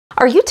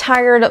Are you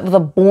tired of the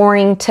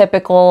boring,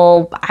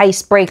 typical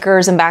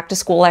icebreakers and back to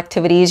school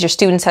activities your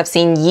students have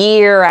seen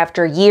year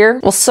after year?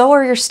 Well, so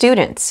are your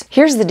students.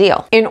 Here's the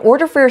deal. In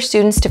order for your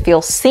students to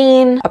feel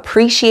seen,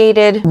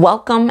 appreciated,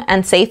 welcome,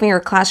 and safe in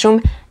your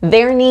classroom,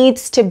 there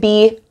needs to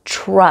be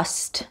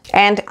trust.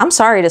 And I'm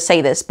sorry to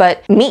say this,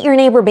 but meet your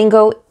neighbor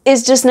bingo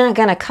is just not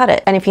gonna cut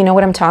it. And if you know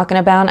what I'm talking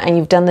about and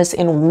you've done this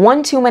in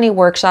one too many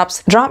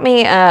workshops, drop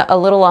me a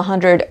little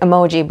 100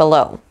 emoji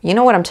below. You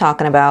know what I'm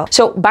talking about.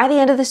 So by the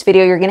end of this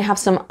video, you're gonna have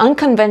some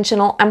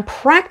unconventional and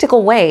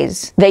practical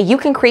ways that you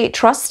can create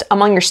trust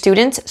among your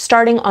students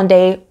starting on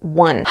day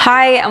one.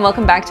 Hi, and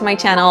welcome back to my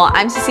channel.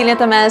 I'm Cecilia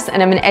Tamez,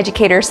 and I'm an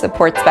educator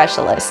support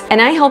specialist.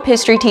 And I help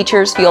history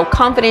teachers feel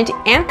confident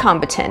and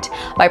competent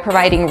by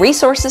providing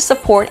resources,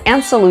 support,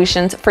 and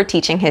solutions for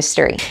teaching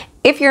history.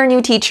 If you're a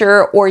new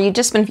teacher or you've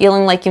just been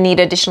feeling like you need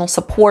additional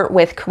support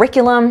with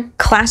curriculum,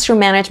 classroom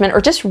management,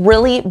 or just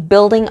really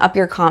building up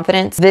your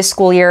confidence this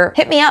school year,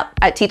 hit me up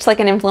at Teach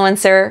Like an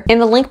Influencer in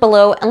the link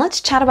below, and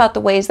let's chat about the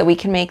ways that we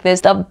can make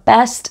this the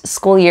best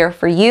school year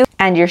for you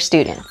and your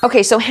students.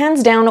 Okay, so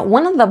hands down,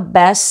 one of the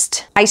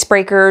best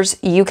icebreakers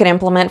you could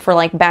implement for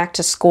like back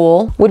to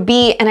school would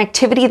be an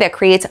activity that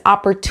creates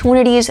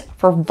opportunities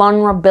for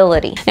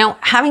vulnerability. Now,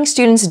 having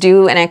students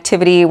do an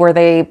activity where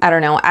they, I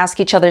don't know, ask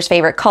each other's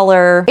favorite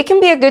color, it can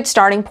be a good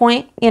starting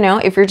point, you know,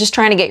 if you're just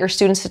trying to get your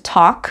students to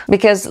talk,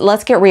 because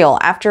let's get real,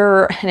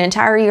 after an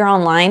entire year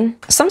online,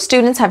 some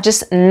students have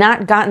just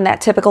not gotten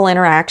that typical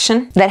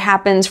interaction that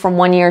happens from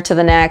one year to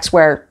the next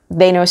where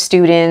they know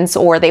students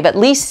or they've at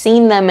least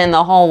seen them in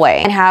the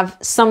hallway and have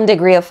some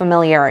degree of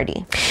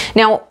familiarity.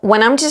 Now,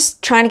 when I'm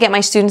just trying to get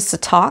my students to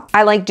talk,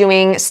 I like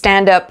doing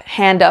stand up,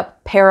 hand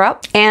up, pair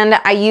up, and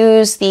I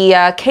use the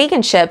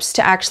Kagan chips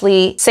to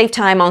actually save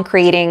time on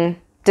creating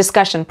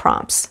discussion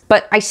prompts.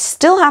 But I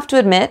still have to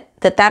admit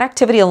that that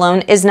activity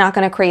alone is not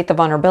going to create the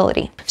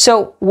vulnerability.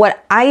 So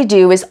what I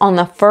do is on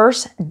the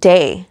first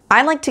day,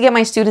 I like to get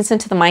my students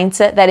into the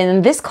mindset that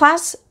in this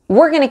class,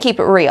 we're gonna keep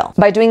it real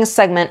by doing a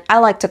segment I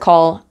like to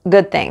call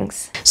Good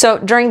Things. So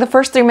during the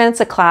first 3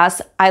 minutes of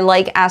class, I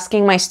like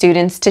asking my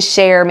students to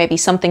share maybe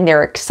something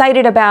they're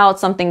excited about,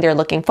 something they're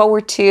looking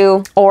forward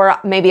to, or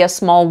maybe a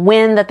small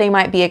win that they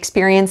might be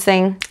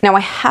experiencing. Now,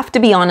 I have to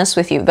be honest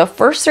with you. The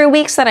first 3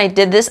 weeks that I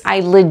did this, I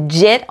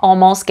legit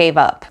almost gave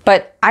up.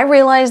 But I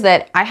realized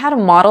that I had to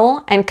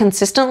model and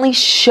consistently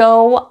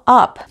show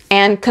up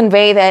and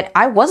convey that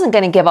I wasn't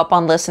going to give up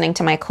on listening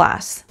to my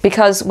class.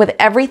 Because with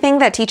everything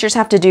that teachers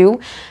have to do,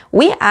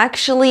 we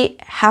actually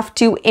have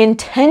to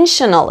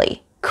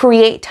intentionally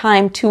create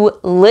time to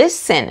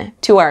listen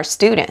to our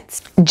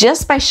students.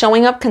 Just by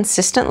showing up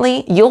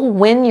consistently, you'll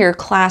win your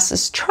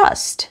class's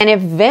trust, and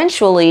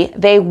eventually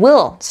they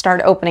will start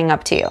opening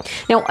up to you.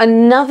 Now,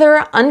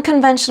 another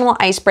unconventional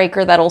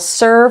icebreaker that'll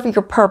serve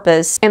your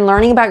purpose in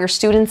learning about your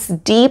students'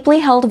 deeply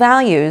held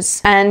values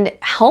and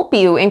help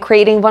you in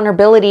creating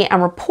vulnerability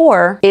and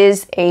rapport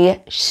is a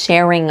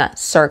sharing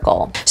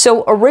circle.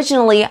 So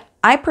originally,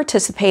 I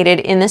participated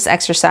in this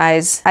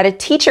exercise at a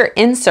teacher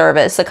in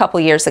service a couple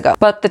years ago.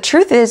 But the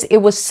truth is, it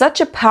was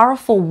such a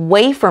powerful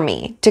way for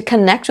me to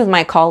connect with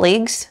my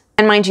colleagues.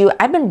 And mind you,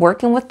 I've been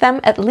working with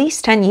them at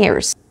least 10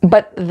 years.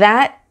 But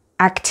that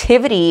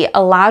activity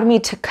allowed me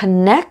to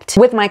connect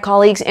with my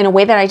colleagues in a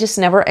way that I just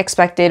never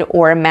expected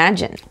or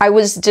imagined. I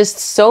was just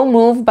so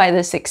moved by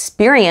this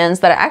experience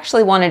that I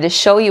actually wanted to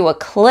show you a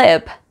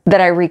clip that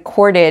I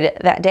recorded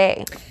that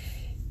day.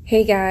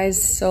 Hey guys,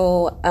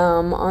 so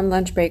on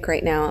lunch break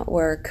right now at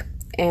work,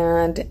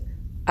 and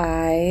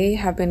I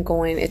have been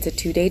going, it's a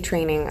 2-day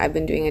training. I've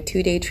been doing a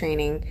 2-day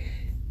training,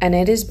 and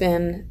it has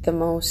been the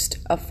most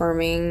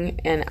affirming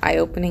and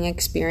eye-opening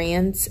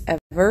experience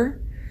ever,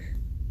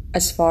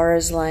 as far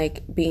as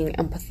like being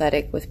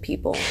empathetic with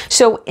people.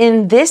 So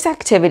in this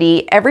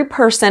activity, every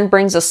person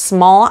brings a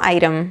small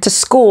item to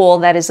school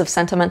that is of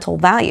sentimental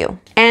value.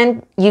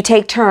 And you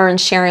take turns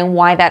sharing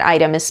why that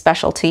item is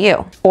special to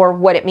you or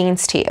what it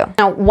means to you.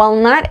 Now, while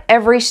not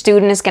every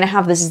student is going to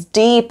have this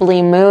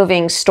deeply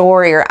moving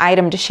story or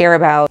item to share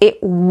about, it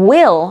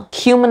will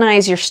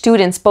humanize your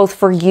students both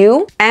for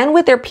you and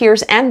with their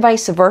peers and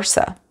vice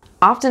versa.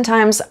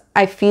 Oftentimes,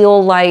 I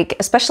feel like,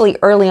 especially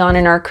early on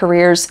in our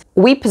careers,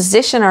 we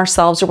position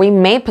ourselves, or we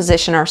may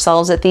position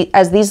ourselves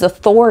as these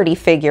authority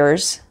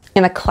figures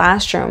in a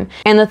classroom.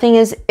 And the thing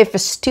is, if a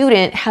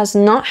student has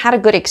not had a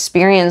good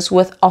experience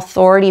with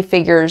authority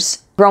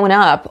figures growing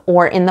up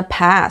or in the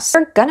past,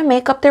 they're gonna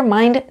make up their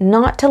mind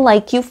not to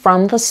like you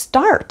from the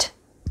start.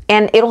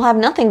 And it'll have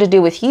nothing to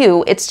do with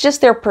you. It's just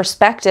their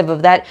perspective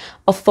of that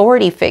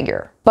authority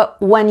figure.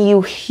 But when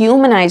you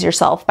humanize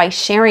yourself by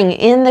sharing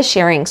in the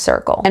sharing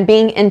circle and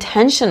being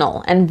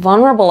intentional and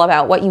vulnerable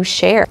about what you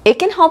share, it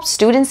can help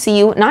students see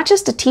you not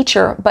just a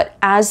teacher, but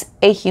as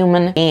a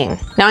human being.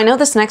 Now, I know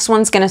this next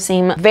one's gonna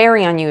seem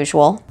very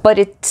unusual, but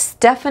it's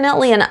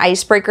definitely an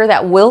icebreaker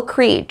that will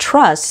create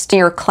trust in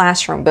your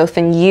classroom, both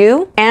in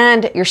you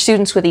and your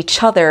students with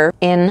each other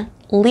in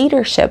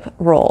leadership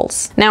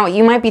roles. Now,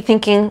 you might be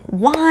thinking,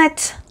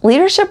 what?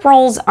 Leadership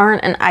roles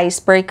aren't an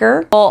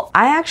icebreaker. Well,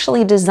 I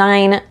actually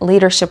design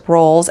leadership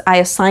roles. I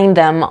assign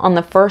them on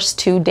the first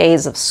 2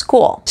 days of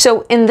school.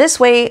 So in this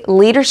way,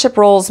 leadership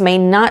roles may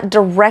not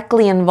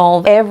directly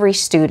involve every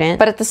student,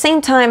 but at the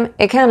same time,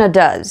 it kind of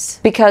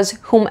does. Because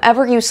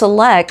whomever you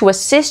select to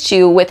assist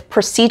you with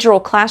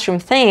procedural classroom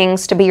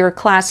things to be your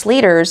class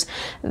leaders,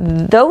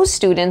 those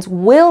students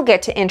will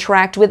get to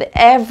interact with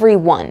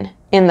everyone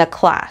in the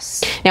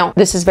class. Now,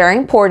 this is very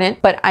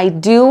important, but I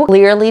do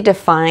clearly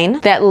define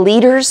that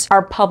leaders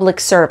are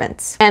public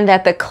servants and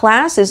that the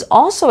class is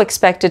also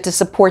expected to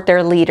support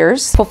their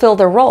leaders, fulfill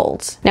their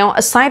roles. Now,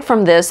 aside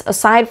from this,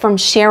 aside from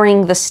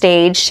sharing the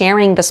stage,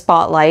 sharing the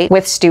spotlight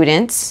with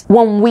students,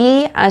 when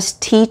we as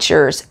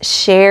teachers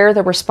share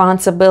the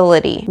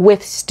responsibility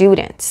with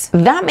students,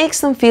 that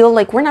makes them feel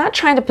like we're not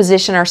trying to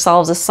position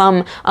ourselves as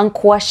some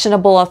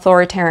unquestionable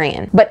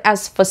authoritarian, but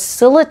as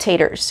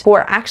facilitators who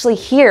are actually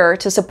here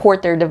to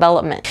support their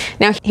development.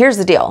 Now, here's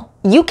the deal.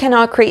 You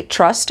cannot create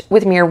trust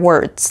with mere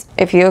words.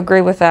 If you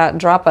agree with that,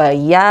 drop a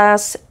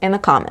yes in the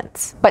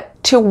comments.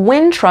 But to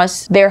win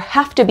trust, there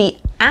have to be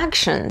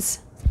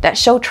actions that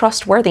show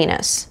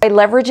trustworthiness. By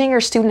leveraging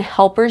your student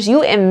helpers,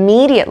 you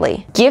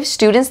immediately give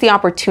students the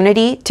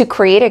opportunity to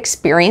create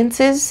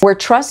experiences where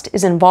trust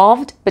is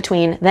involved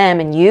between them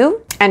and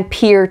you and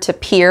peer to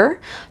peer,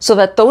 so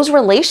that those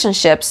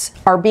relationships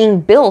are being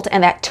built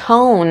and that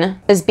tone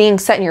is being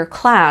set in your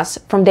class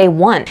from day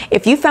one.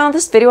 If you found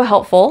this video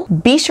helpful,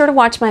 be sure to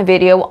watch my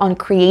video on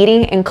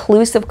creating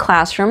inclusive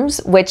classrooms,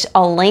 which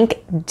I'll link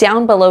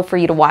down below for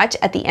you to watch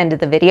at the end of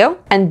the video.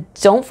 And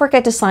don't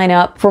forget to sign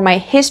up for my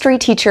history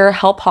teacher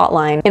help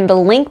hotline in the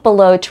link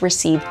below to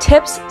receive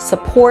tips,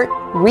 support,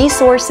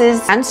 resources,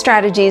 and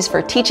strategies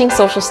for teaching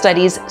social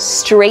studies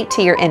straight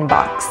to your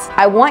inbox.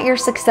 I want your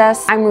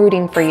success. I'm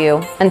rooting for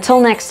you. Until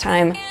next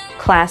time,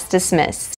 class dismissed.